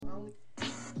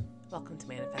Welcome to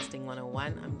Manifesting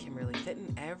 101. I'm Kimberly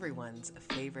Fitton, everyone's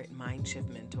favorite mind shift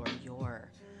mentor, your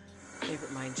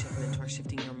favorite mind shift mentor,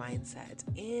 shifting your mindset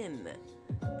in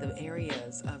the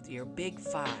areas of your big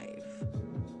five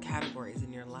categories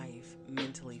in your life: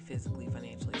 mentally, physically,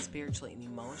 financially, spiritually, and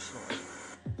emotionally.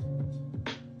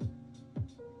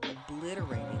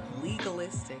 Obliterating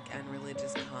legalistic and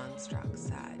religious constructs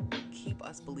that keep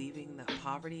us believing that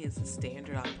poverty is the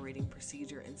standard operating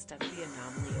procedure instead of the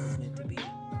anomaly it was meant to be.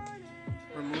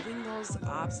 Removing those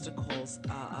obstacles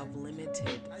of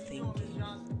limited thinking,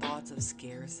 thoughts of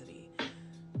scarcity,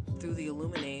 through the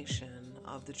illumination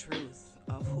of the truth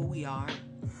of who we are,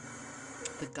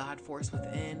 the God force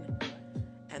within,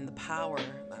 and the power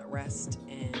that rests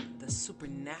in the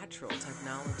supernatural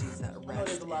technologies that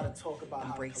rest in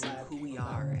embracing who we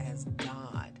are as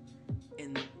God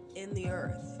in the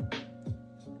earth,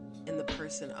 in the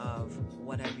person of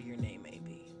whatever your name may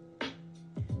be.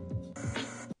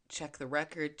 Check the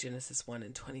record, Genesis 1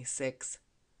 and 26.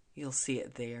 You'll see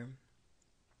it there.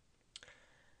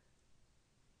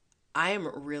 I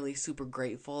am really super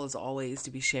grateful, as always,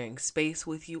 to be sharing space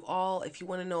with you all. If you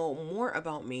want to know more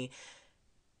about me,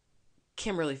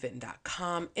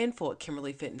 KimberlyFitton.com,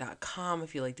 info@KimberlyFitton.com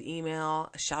if you like to email.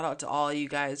 A shout out to all you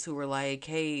guys who were like,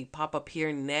 hey, pop up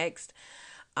here next.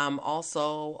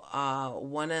 Also,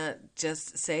 want to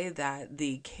just say that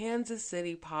the Kansas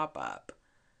City pop-up,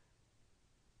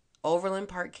 Overland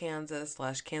Park, Kansas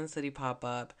 / Kansas City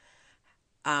pop-up,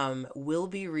 will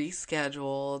be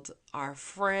rescheduled. Our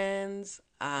friends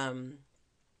had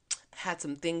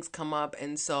some things come up,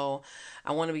 and so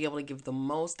I want to be able to give the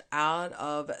most out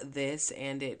of this.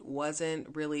 And it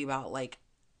wasn't really about like,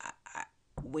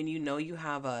 when you know you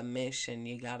have a mission,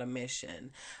 you got a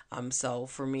mission. So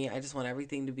for me, I just want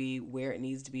everything to be where it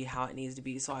needs to be, how it needs to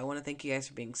be. So I want to thank you guys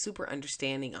for being super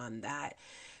understanding on that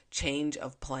change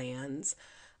of plans.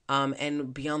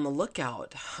 And be on the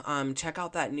lookout. Check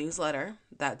out that newsletter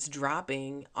that's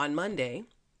dropping on Monday,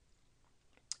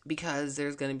 because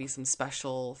there's going to be some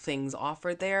special things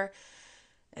offered there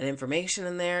and information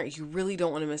in there. You really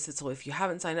don't want to miss it. So if you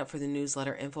haven't signed up for the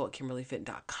newsletter,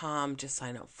 info@KimberlyFitton.com, just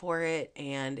sign up for it.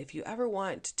 And if you ever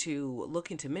want to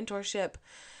look into mentorship,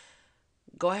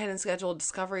 go ahead and schedule a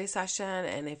discovery session.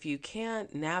 And if you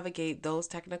can't navigate those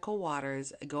technical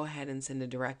waters, go ahead and send a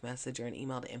direct message or an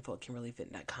email to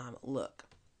info@KimberlyFitton.com. Look,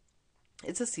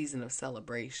 it's a season of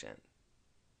celebration.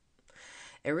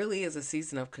 It really is a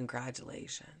season of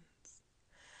congratulations.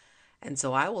 And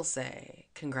so I will say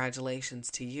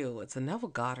congratulations to you. It's a Neville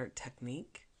Goddard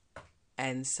technique.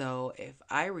 And so if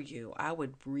I were you, I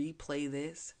would replay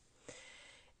this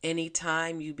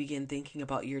anytime you begin thinking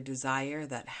about your desire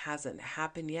that hasn't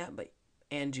happened yet,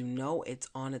 and you know it's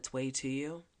on its way to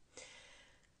you.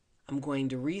 I'm going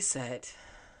to reset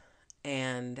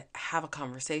and have a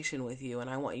conversation with you, and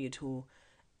I want you to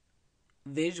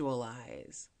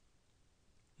visualize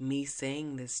me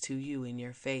saying this to you in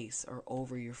your face or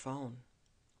over your phone.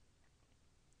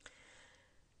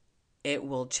 It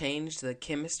will change the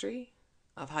chemistry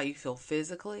of how you feel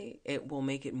physically. It will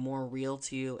make it more real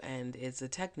to you, and it's a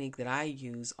technique that I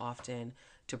use often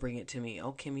to bring it to me.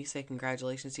 Oh, Kim, you say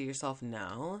congratulations to yourself?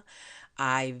 No,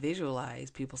 I visualize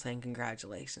people saying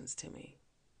congratulations to me.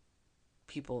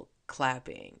 People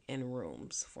clapping in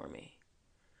rooms for me.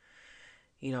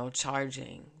 You know,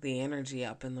 charging the energy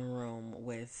up in the room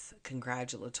with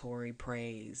congratulatory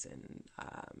praise and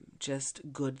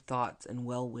just good thoughts and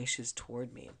well wishes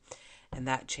toward me. And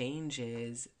that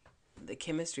changes the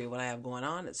chemistry of what I have going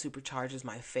on. It supercharges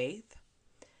my faith.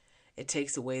 It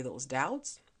takes away those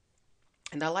doubts.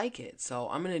 And I like it. So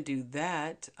I'm going to do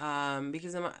that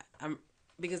because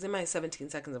in my 17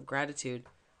 seconds of gratitude,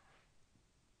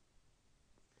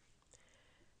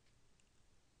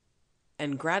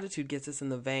 and gratitude gets us in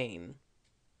the vein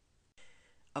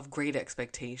of great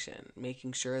expectation,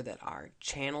 making sure that our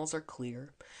channels are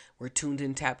clear, we're tuned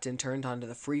in, tapped in, turned onto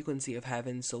the frequency of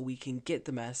heaven so we can get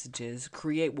the messages,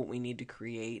 create what we need to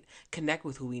create, connect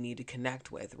with who we need to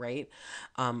connect with, right?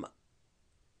 I'm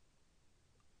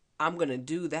going to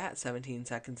do that 17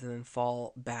 seconds and then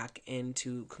fall back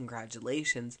into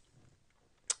congratulations,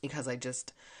 because I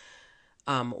just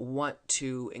want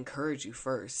to encourage you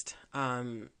first.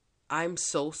 I'm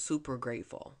so super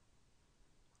grateful,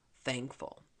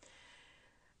 thankful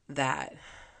that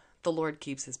the Lord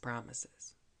keeps his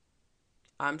promises.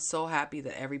 I'm so happy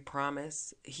that every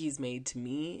promise he's made to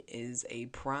me is a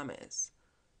promise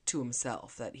to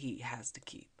himself that he has to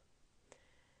keep.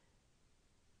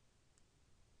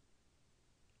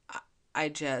 I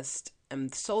just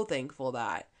am so thankful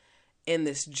that in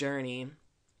this journey,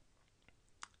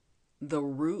 the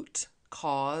root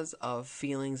cause of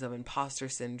feelings of imposter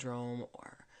syndrome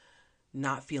or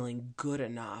not feeling good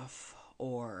enough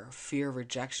or fear of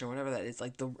rejection or whatever that is,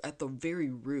 like at the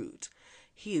very root,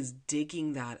 he is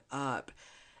digging that up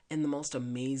in the most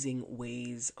amazing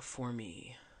ways for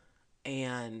me.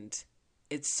 And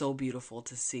it's so beautiful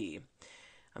to see.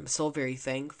 I'm so very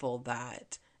thankful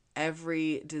that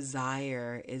every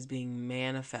desire is being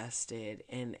manifested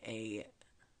in a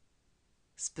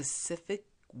specific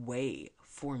way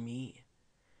for me,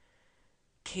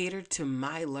 catered to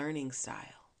my learning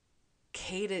style,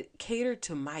 catered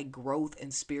to my growth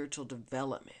and spiritual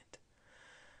development.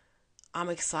 I'm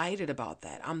excited about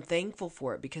that. I'm thankful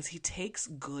for it because he takes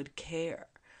good care.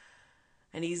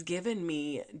 And he's given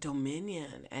me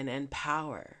dominion and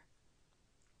power.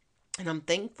 And I'm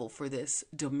thankful for this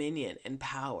dominion and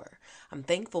power. I'm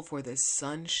thankful for this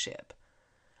sonship.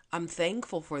 I'm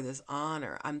thankful for this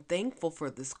honor. I'm thankful for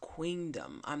this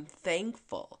queendom. I'm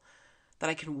thankful that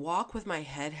I can walk with my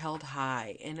head held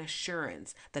high in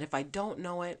assurance that if I don't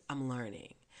know it, I'm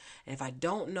learning. And if I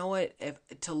don't know it,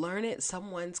 to learn it,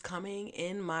 someone's coming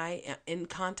in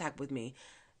contact with me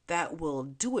that will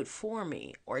do it for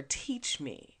me or teach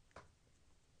me.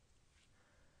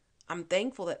 I'm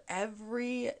thankful that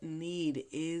every need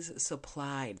is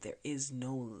supplied. There is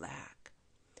no lack.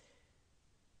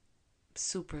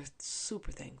 Super,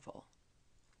 super thankful.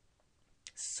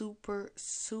 Super,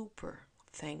 super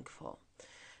thankful.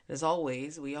 As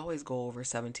always, we always go over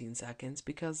 17 seconds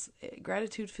because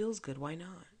gratitude feels good. Why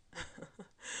not?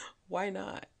 Why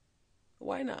not?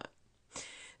 Why not?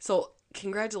 So,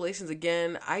 congratulations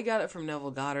again. I got it from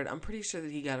Neville Goddard. I'm pretty sure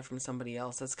that he got it from somebody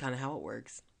else. That's kind of how it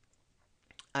works.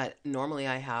 Normally,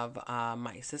 I have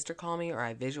my sister call me or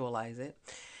I visualize it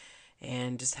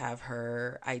and just have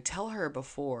her. I tell her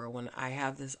before when I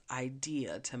have this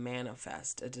idea to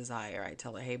manifest a desire, I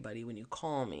tell her, hey, buddy, when you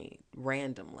call me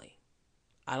randomly,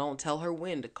 I don't tell her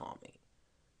when to call me.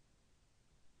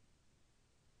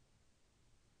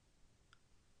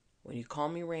 When you call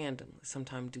me randomly,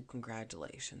 sometime do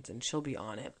congratulations, and she'll be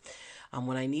on it.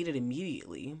 When I need it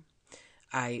immediately,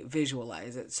 I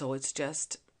visualize it. So it's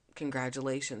just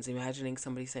congratulations, imagining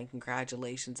somebody saying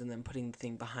congratulations and then putting the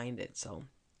thing behind it. So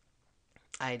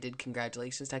I did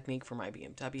congratulations technique for my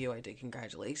BMW. I did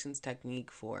congratulations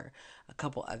technique for a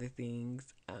couple other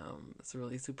things. It's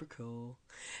really super cool.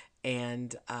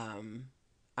 And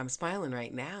I'm smiling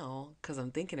right now because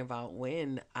I'm thinking about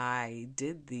when I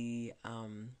did the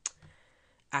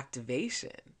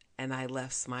activation and I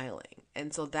left smiling.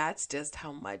 And so that's just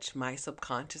how much my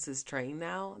subconscious is trained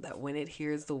now, that when it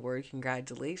hears the word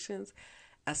congratulations,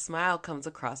 a smile comes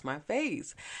across my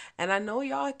face. And I know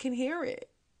y'all can hear it.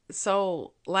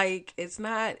 So like it's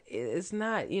not,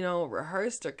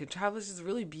 rehearsed or contrived. It's just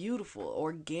really beautiful,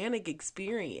 organic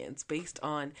experience based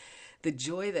on the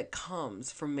joy that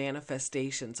comes from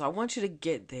manifestation. So I want you to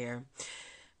get there.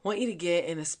 I want you to get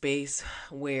in a space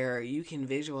where you can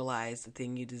visualize the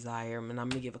thing you desire. And I'm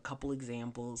going to give a couple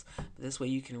examples. This way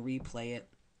you can replay it.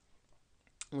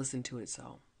 Listen to it.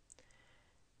 So,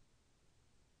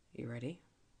 you ready?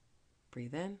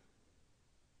 Breathe in.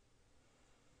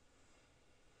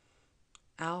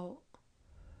 Out.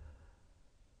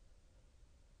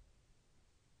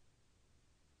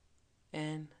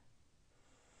 In.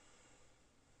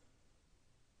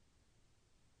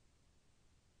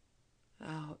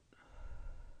 Out.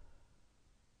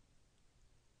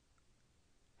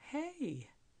 Hey,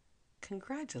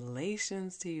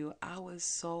 congratulations to you. I was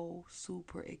so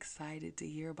super excited to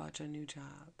hear about your new job.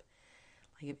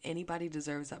 Like, if anybody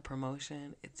deserves that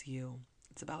promotion, it's you.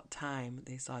 It's about time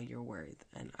they saw your worth,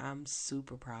 and I'm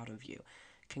super proud of you.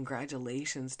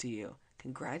 Congratulations to you.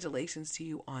 Congratulations to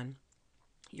you on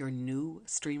your new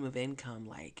stream of income.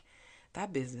 Like,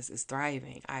 that business is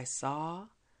thriving. I saw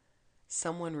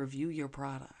someone review your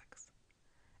products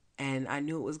and I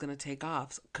knew it was going to take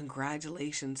off. So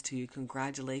congratulations to you.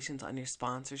 Congratulations on your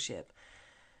sponsorship.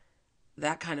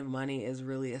 That kind of money is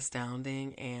really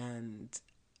astounding, and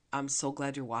I'm so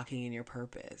glad you're walking in your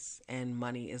purpose and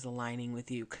money is aligning with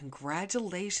you.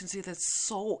 Congratulations to you. That's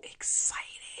so exciting.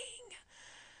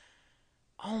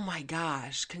 Oh my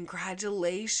gosh.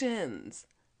 Congratulations.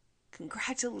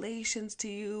 Congratulations to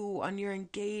you on your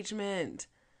engagement.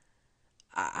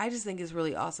 I just think it's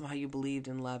really awesome how you believed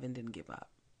in love and didn't give up.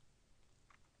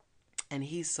 And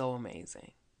he's so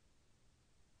amazing.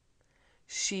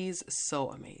 She's so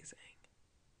amazing.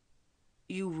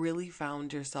 You really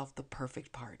found yourself the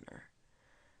perfect partner.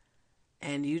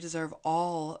 And you deserve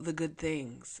all the good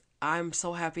things. I'm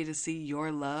so happy to see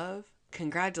your love.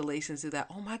 Congratulations to that.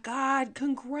 Oh my God,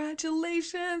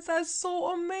 congratulations. That's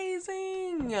so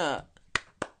amazing.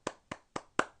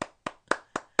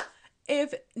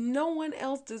 If no one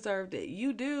else deserved it,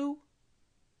 you do.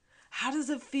 How does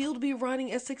it feel to be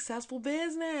running a successful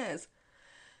business?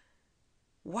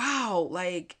 Wow,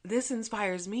 like this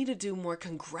inspires me to do more.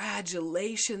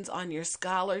 Congratulations on your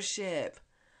scholarship.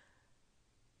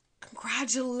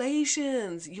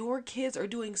 Congratulations. Your kids are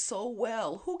doing so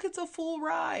well. Who gets a full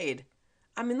ride?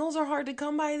 I mean, those are hard to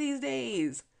come by these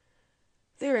days.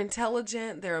 They're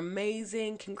intelligent. They're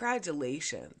amazing.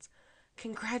 Congratulations.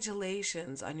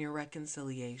 Congratulations on your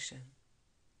reconciliation.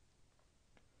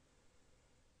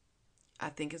 I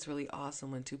think it's really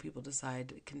awesome when two people decide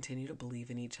to continue to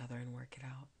believe in each other and work it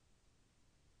out.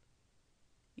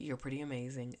 You're pretty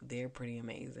amazing. They're pretty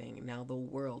amazing. Now the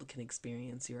world can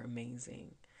experience you're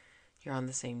amazing. You're on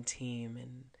the same team,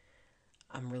 and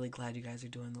I'm really glad you guys are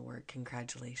doing the work.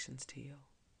 Congratulations to you.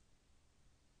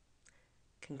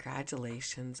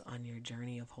 Congratulations on your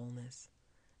journey of wholeness.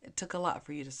 It took a lot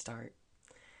for you to start.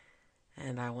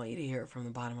 And I want you to hear it from the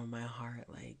bottom of my heart.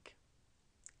 Like,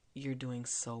 you're doing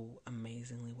so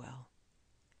amazingly well.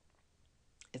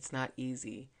 It's not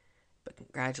easy, but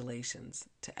congratulations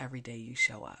to every day you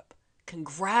show up.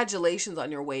 Congratulations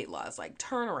on your weight loss. Like,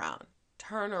 turn around.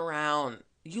 Turn around.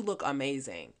 You look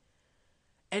amazing.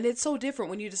 And it's so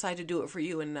different when you decide to do it for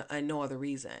you and no other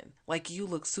reason. Like, you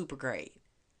look super great.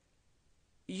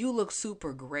 You look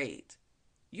super great.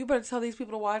 You better tell these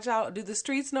people to watch out. Do the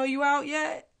streets know you out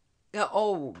yet?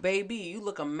 Oh, baby, you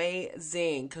look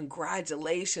amazing.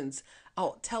 Congratulations.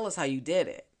 Oh, tell us how you did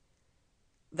it.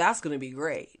 That's going to be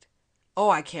great. Oh,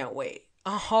 I can't wait.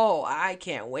 Oh, I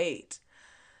can't wait.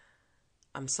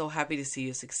 I'm so happy to see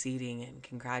you succeeding, and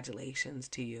congratulations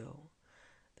to you.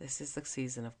 This is the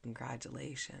season of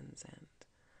congratulations. And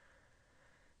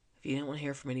if you didn't want to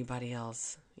hear from anybody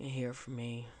else, you hear from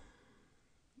me.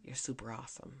 You're super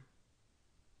awesome.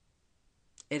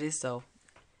 It is so.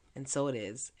 And so it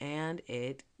is. And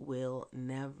it will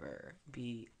never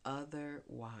be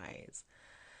otherwise.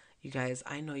 You guys,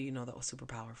 I know you know that was super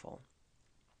powerful.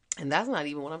 And that's not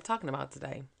even what I'm talking about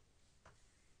today.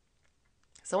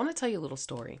 So I want to tell you a little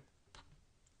story.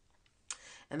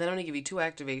 And then I'm going to give you 2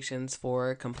 activations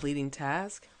for completing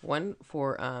tasks. One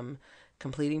for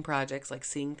completing projects, like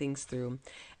seeing things through.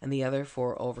 And the other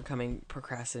for overcoming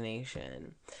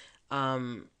procrastination.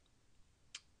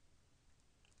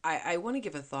 I want to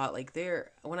give a thought, like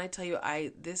when I tell you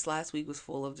this last week was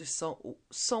full of just so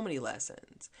many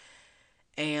lessons,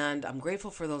 and I'm grateful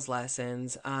for those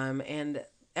lessons. And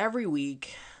every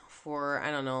week for, I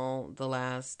don't know, the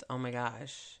last, oh my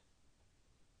gosh,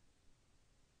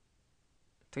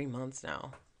 3 months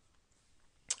now,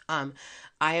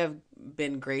 I have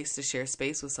been graced to share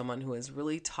space with someone who has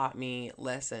really taught me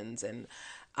lessons. And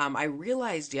I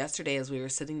realized yesterday as we were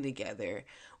sitting together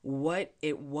what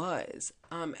it was.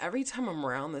 Every time I'm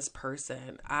around this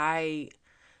person, I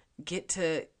get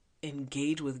to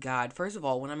engage with God. First of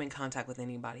all, when I'm in contact with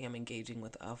anybody, I'm engaging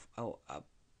with an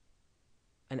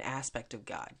aspect of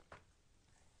God.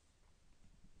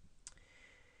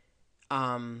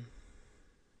 And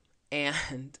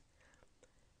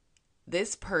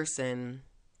this person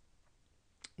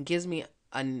gives me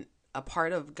a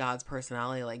part of God's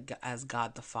personality, like as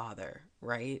God the Father,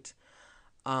 right?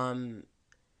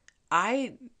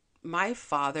 My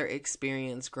father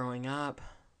experience growing up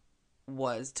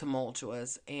was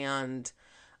tumultuous and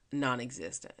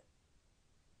non-existent.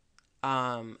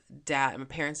 My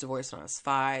parents divorced when I was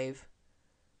 5.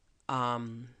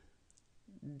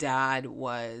 Dad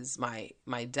was my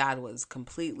dad was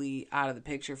completely out of the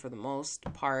picture for the most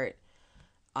part.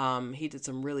 He did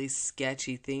some really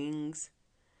sketchy things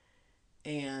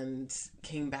and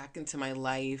came back into my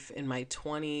life in my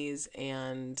 20s,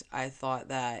 and I thought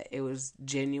that it was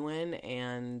genuine,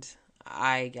 and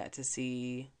I got to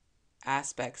see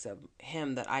aspects of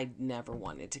him that I never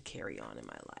wanted to carry on in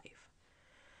my life.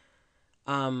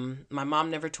 My mom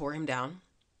never tore him down,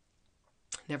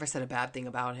 never said a bad thing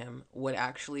about him, would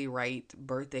actually write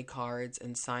birthday cards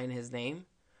and sign his name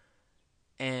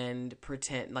and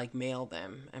pretend, like mail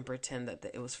them and pretend that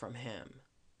it was from him.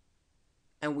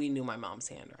 And we knew my mom's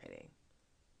handwriting.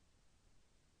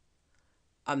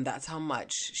 That's how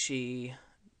much she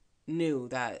knew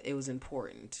that it was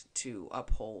important to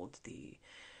uphold the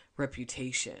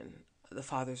reputation, the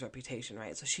father's reputation,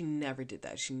 right? So she never did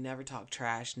that. She never talked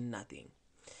trash, nothing.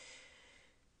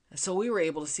 So we were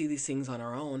able to see these things on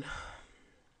our own.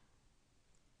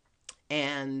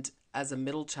 And as a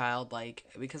middle child, like,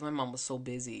 because my mom was so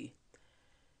busy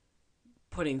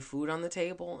putting food on the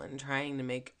table and trying to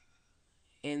make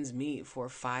ends meet for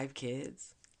 5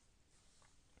 kids,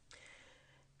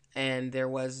 and there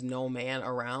was no man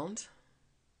around,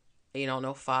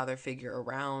 no father figure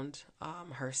around.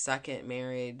 Her second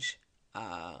marriage,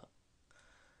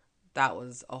 that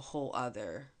was a whole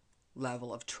other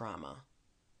level of trauma.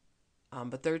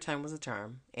 But third time was a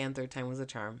charm, and third time was a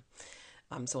charm.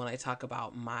 So when I talk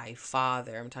about my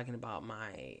father, I'm talking about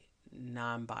my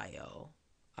non-bio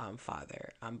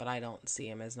father. But I don't see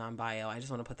him as non-bio. I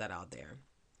just want to put that out there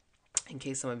in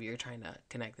case some of you are trying to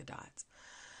connect the dots.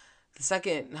 The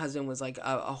second husband was like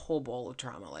a whole bowl of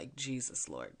trauma. Like, Jesus,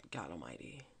 Lord, God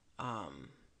Almighty.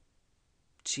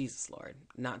 Jesus, Lord.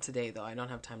 Not today, though. I don't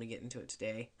have time to get into it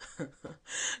today.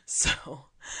 So,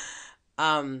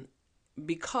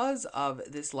 because of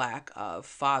this lack of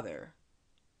father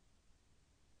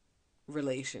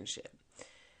relationship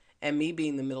and me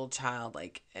being the middle child,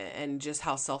 like, and just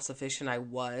how self-sufficient I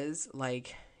was,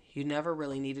 like, you never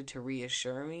really needed to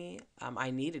reassure me. I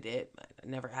needed it, but I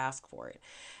never asked for it.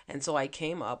 And so I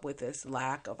grew up with this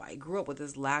lack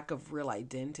of real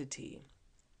identity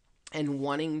and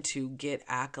wanting to get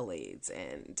accolades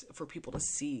and for people to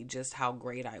see just how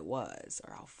great I was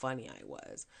or how funny I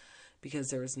was, because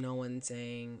there was no one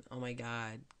saying, oh my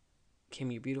God,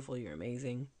 Kim, you're beautiful, you're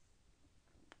amazing,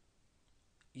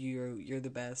 you're the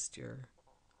best,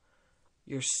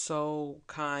 you're so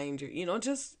kind, you're,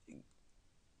 just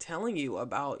telling you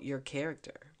about your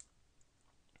character.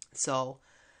 So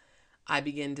I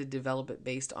began to develop it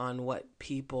based on what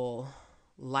people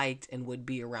liked and would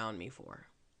be around me for,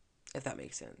 if that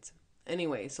makes sense.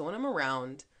 Anyway, so when I'm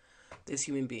around this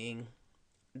human being,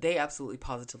 they absolutely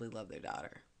positively love their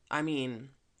daughter. I mean,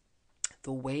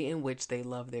 the way in which they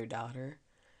love their daughter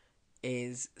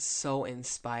is so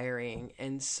inspiring.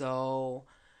 And so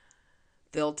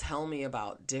they'll tell me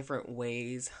about different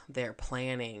ways they're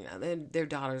planning. Their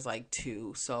daughter's like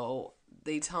 2, so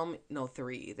they tell me, no,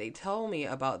 3. They tell me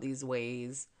about these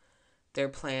ways they're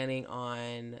planning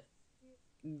on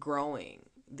growing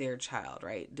their child,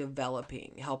 right?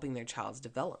 Helping their child's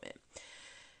development.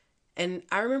 And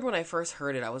I remember when I first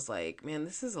heard it, I was like, man,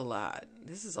 this is a lot.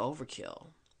 This is overkill.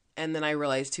 And then I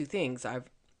realized 2 things. I've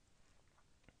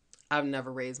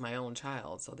never raised my own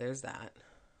child, so there's that.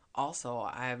 Also,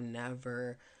 I've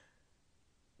never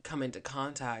come into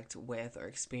contact with or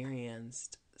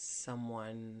experienced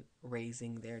someone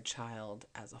raising their child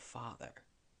as a father.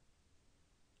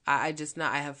 I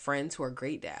have friends who are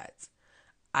great dads.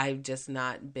 I've just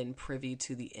not been privy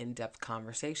to the in-depth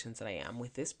conversations that I am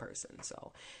with this person.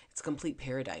 So it's a complete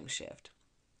paradigm shift.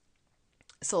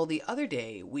 So the other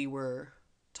day we were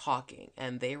talking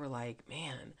and they were like,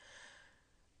 man,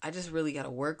 I just really got to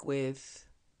work with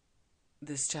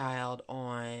this child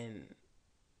on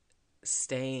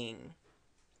staying,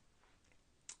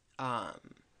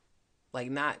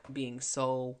 like not being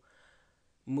so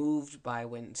moved by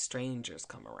when strangers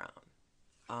come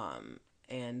around,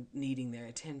 and needing their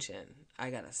attention.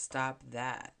 I gotta stop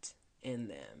that in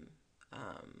them.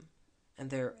 And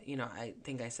they're, I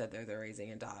think I said they're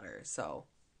raising a daughter. So,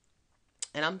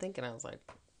 and I'm thinking, I was like,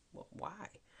 well, why?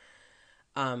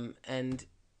 And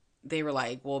they were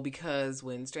like, well, because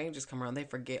when strangers come around, they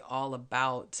forget all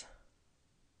about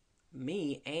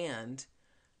me and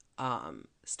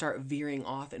start veering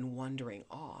off and wandering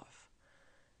off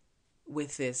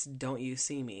with this don't you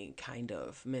see me kind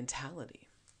of mentality.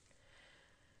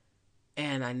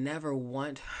 And I never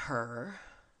want her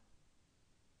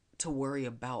to worry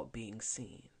about being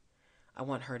seen. I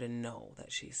want her to know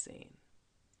that she's seen.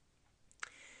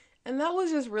 And that was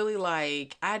just really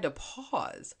like, I had to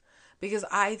pause because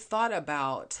I thought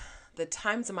about the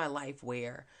times in my life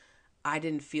where I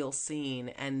didn't feel seen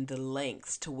and the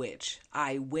lengths to which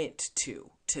I went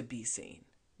to be seen.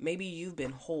 Maybe you've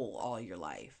been whole all your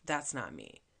life. That's not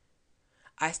me.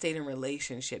 I stayed in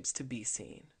relationships to be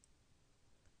seen.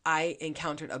 I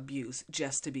encountered abuse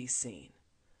just to be seen.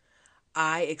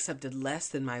 I accepted less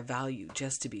than my value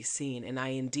just to be seen. And I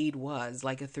indeed was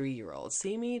like a 3-year-old.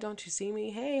 See me? Don't you see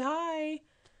me? Hey, hi.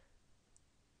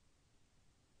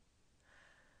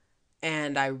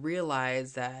 And I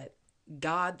realized that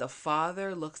God the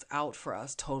Father looks out for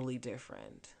us totally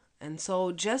different. And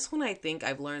so just when I think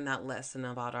I've learned that lesson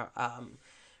about our,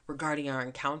 regarding our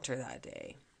encounter that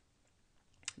day,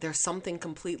 there's something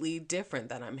completely different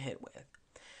that I'm hit with.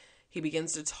 He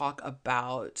begins to talk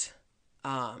about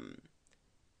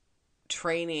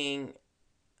training,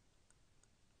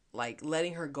 like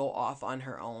letting her go off on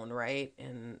her own, right?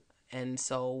 And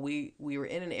so we were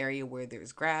in an area where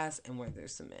there's grass and where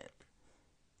there's cement,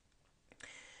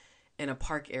 in a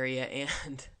park area,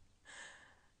 and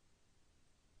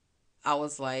I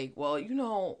was like, well,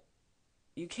 you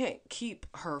can't keep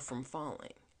her from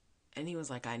falling. And he was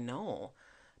like, I know,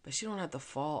 but she don't have to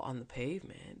fall on the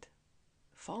pavement.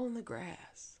 Fall in the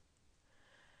grass.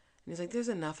 And he's like, there's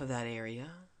enough of that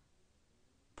area.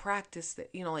 practice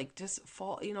that, like just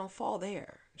fall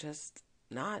there, just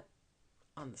not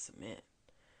on the cement.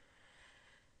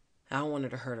 I don't want her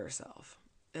to hurt herself.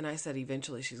 And I said,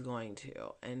 eventually she's going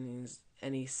to. And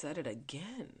he said it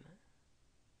again.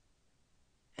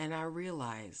 And I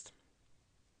realized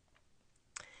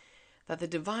that the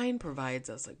divine provides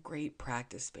us a great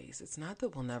practice space. It's not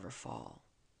that we'll never fall.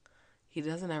 He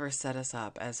doesn't ever set us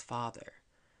up as Father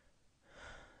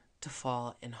to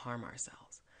fall and harm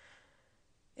ourselves.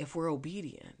 If we're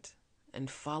obedient and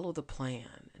follow the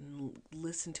plan and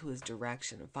listen to his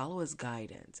direction and follow his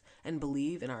guidance and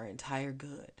believe in our entire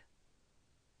good,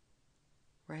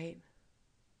 right?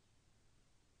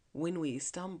 When we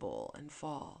stumble and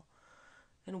fall,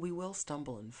 and we will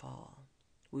stumble and fall,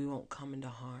 we won't come into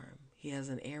harm. He has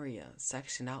an area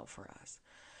sectioned out for us.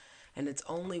 And it's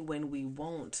only when we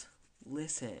won't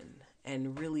listen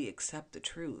and really accept the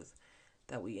truth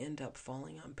that we end up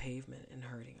falling on pavement and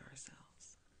hurting ourselves.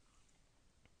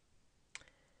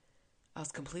 I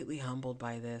was completely humbled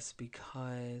by this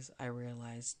because I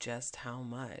realized just how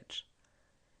much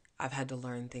I've had to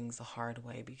learn things the hard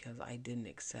way because I didn't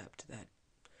accept that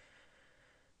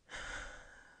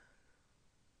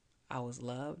I was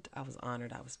loved, I was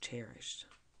honored, I was cherished.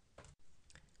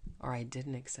 Or I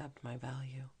didn't accept my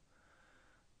value.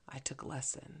 I took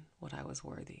less than what I was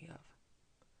worthy of.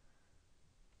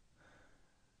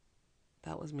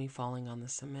 That was me falling on the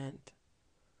cement.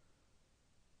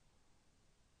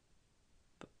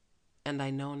 And I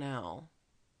know now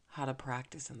how to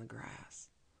practice in the grass.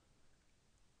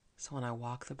 So when I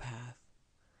walk the path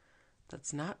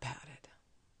that's not padded,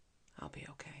 I'll be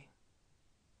okay.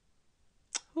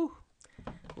 Whew.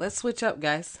 Let's switch up,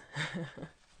 guys.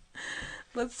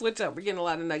 Let's switch up. We're getting a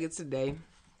lot of nuggets today.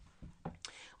 I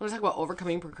want to talk about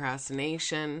overcoming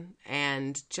procrastination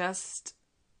and just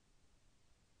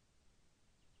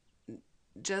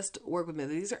work with me.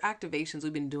 These are activations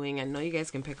we've been doing. I know you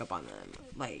guys can pick up on them.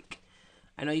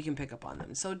 I know you can pick up on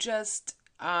them. So just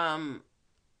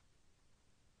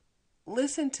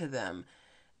listen to them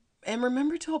and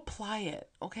remember to apply it,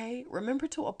 okay? Remember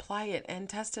to apply it and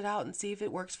test it out and see if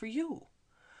it works for you.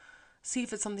 See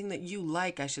if it's something that you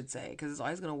like, I should say, because it's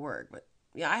always going to work. But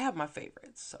yeah, I have my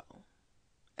favorites, so.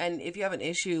 And if you have an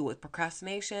issue with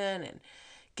procrastination and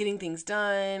getting things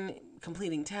done,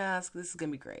 completing tasks, this is going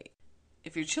to be great.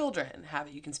 If your children have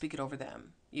it, you can speak it over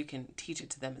them. You can teach it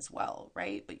to them as well,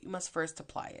 right? But you must first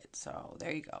apply it. So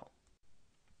there you go.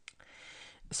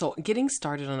 So getting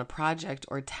started on a project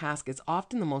or task is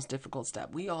often the most difficult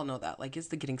step. We all know that. It's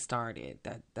the getting started.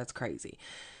 That's crazy.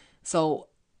 So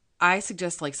I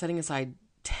suggest setting aside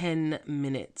 10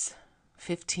 minutes,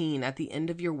 15 at the end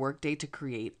of your workday to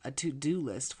create a to-do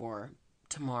list for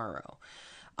tomorrow.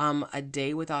 A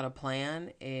day without a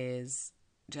plan is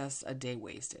just a day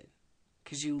wasted.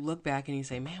 Because you look back and you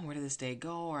say, man, where did this day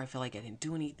go? Or I feel like I didn't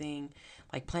do anything.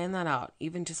 Plan that out.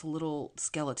 Even just a little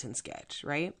skeleton sketch,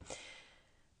 right?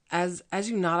 As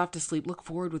you nod off to sleep, look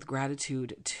forward with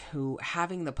gratitude to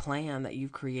having the plan that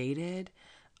you've created,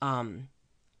 and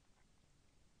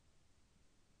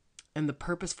the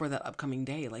purpose for that upcoming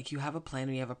day. You have a plan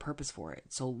and you have a purpose for it.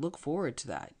 So look forward to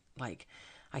that.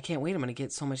 I can't wait. I'm going to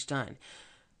get so much done.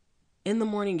 In the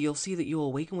morning, you'll see that you'll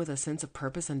awaken with a sense of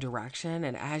purpose and direction.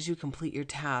 And as you complete your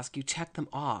task, you check them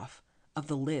off of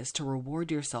the list to reward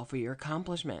yourself for your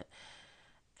accomplishment.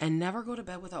 And never go to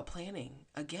bed without planning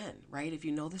again, right? If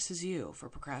you know this is you for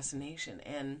procrastination.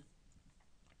 And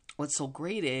what's so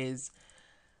great is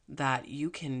that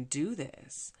you can do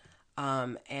this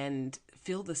and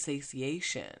feel the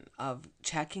satiation of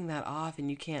checking that off.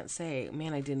 And you can't say,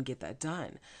 man, I didn't get that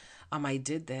done. I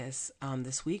did this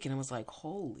this week and I was like,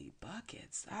 holy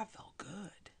buckets, that felt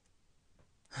good.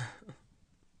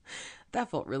 That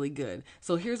felt really good.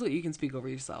 So here's what you can speak over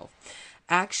yourself.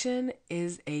 Action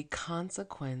is a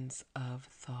consequence of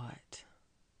thought.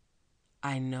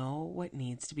 I know what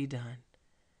needs to be done,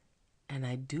 and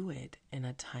I do it in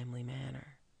a timely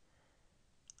manner.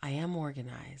 I am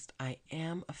organized. I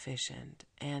am efficient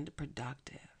and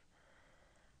productive.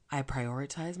 I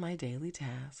prioritize my daily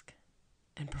tasks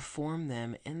and perform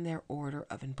them in their order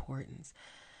of importance.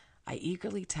 I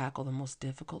eagerly tackle the most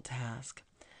difficult task.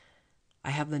 I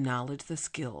have the knowledge, the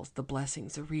skills, the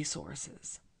blessings, the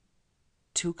resources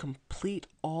to complete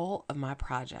all of my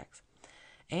projects.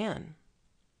 And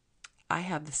I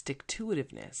have the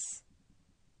stick-to-itiveness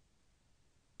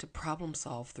to problem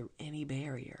solve through any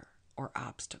barrier or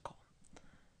obstacle.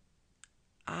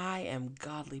 I am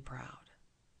godly proud,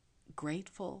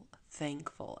 grateful,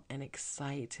 thankful, and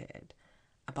excited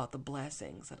about the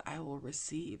blessings that I will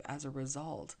receive as a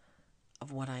result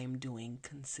of what I am doing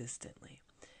consistently.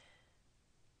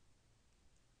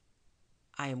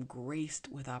 I am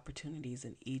graced with opportunities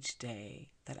in each day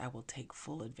that I will take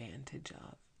full advantage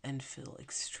of and feel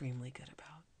extremely good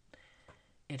about.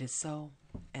 It is so,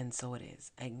 and so it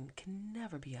is, and can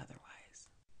never be otherwise.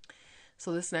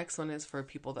 So this next one is for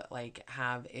people that like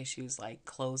have issues like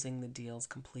closing the deals,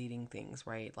 completing things,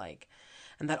 right? Like,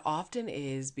 and that often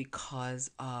is because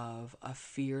of a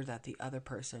fear that the other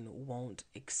person won't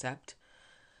accept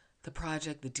the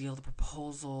project, the deal, the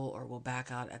proposal, or will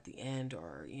back out at the end,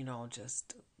 or,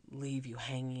 just leave you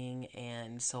hanging.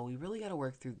 And so we really got to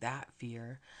work through that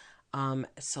fear.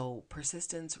 So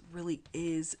persistence really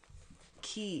is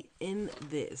key in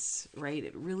this, right?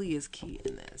 It really is key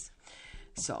in this.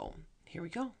 So here we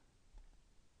go.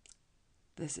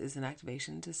 This is an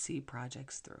activation to see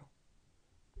projects through.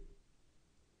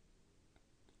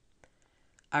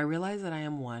 I realize that I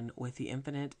am one with the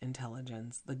infinite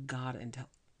intelligence, the God intelligence.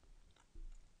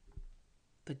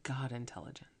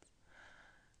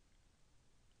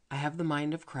 I have the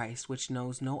mind of Christ, which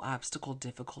knows no obstacle,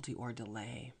 difficulty, or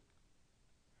delay.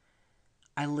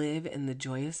 I live in the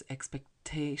joyous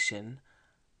expectation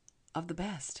of the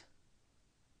best.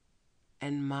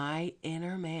 And my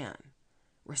inner man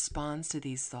responds to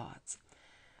these thoughts.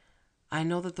 I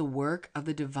know that the work of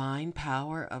the divine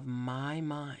power of my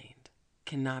mind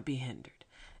cannot be hindered.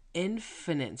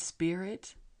 Infinite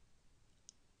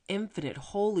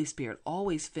Holy Spirit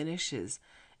always finishes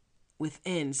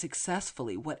within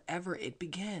successfully whatever it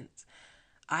begins.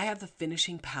 I have the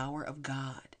finishing power of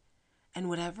God, and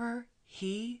whatever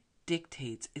He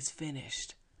dictates is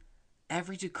finished.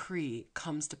 Every decree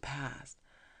comes to pass.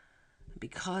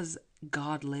 Because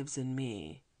God lives in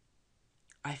me,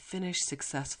 I finish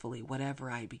successfully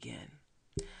whatever I begin.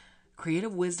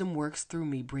 Creative wisdom works through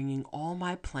me, bringing all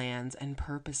my plans and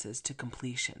purposes to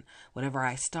completion. Whatever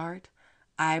I start,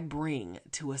 I bring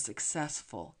to a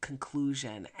successful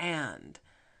conclusion, and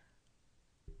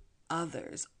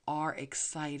others are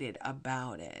excited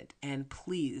about it and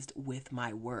pleased with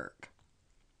my work.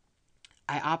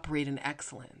 I operate in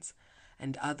excellence,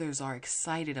 and others are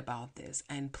excited about this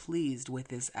and pleased with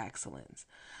this excellence.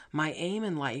 My aim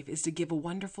in life is to give a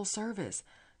wonderful service,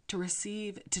 to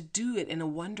do it in a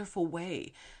wonderful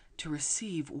way, to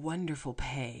receive wonderful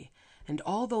pay. And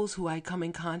all those who I come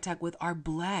in contact with are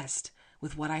blessed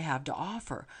with what I have to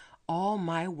offer. All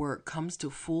my work comes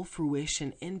to full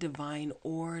fruition in divine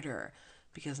order,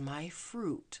 because my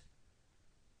fruit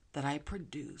that I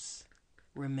produce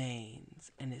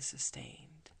remains and is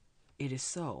sustained. It is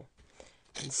so,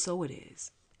 and so it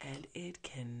is, and it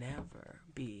can never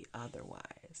be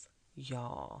otherwise.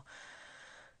 Y'all,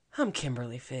 I'm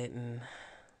Kimberly Fitton.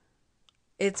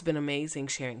 It's been amazing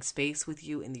sharing space with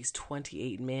you in these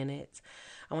 28 minutes.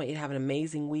 I want you to have an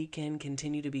amazing weekend.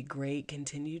 Continue to be great.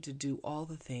 Continue to do all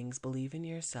the things. Believe in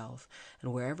yourself.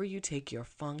 And wherever you take your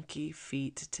funky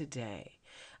feet today,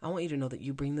 I want you to know that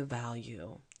you bring the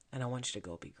value. And I want you to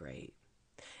go be great.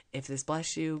 If this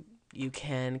bless you, you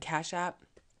can Cash App.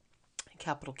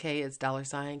 Capital K is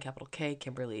 $, capital K,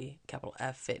 Kimberly, capital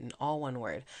F, Fitton, all one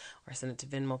word. Or send it to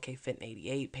Venmo,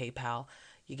 KFitton88, PayPal.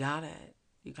 You got it.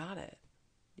 You got it.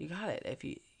 You got it. If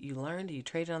you learned, you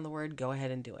traded on the word, go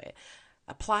ahead and do it.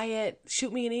 Apply it.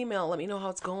 Shoot me an email. Let me know how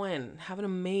it's going. Have an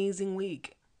amazing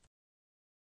week.